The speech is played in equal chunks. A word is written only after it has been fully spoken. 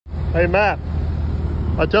Hey Matt,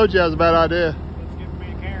 I told you that was a bad idea. Let's give me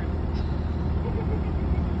a Karen.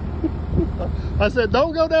 I said,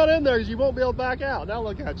 don't go down in there because you won't be able to back out. Now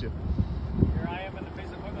look at you. Here I am in the piece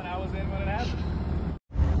of equipment I was in when it happened.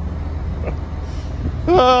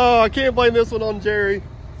 Oh, I can't blame this one on Jerry.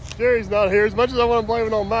 Jerry's not here. As much as I want to blame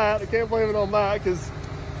it on Matt, I can't blame it on Matt because,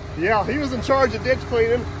 yeah, he was in charge of ditch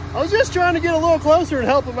cleaning. I was just trying to get a little closer and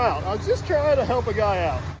help him out. I was just trying to help a guy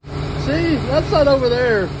out. See, that side over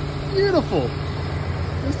there, beautiful.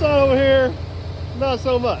 This side over here, not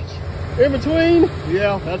so much. In between,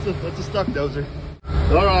 yeah, that's a stuck dozer.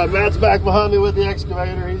 All right, Matt's back behind me with the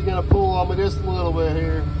excavator. He's gonna pull on me just a little bit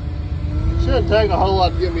here. Shouldn't take a whole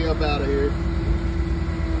lot to get me up out of here.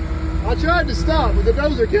 I tried to stop, but the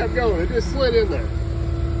dozer kept going. It just slid in there.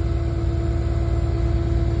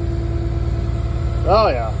 Oh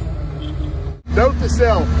yeah. Note to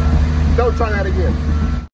self, don't try that again.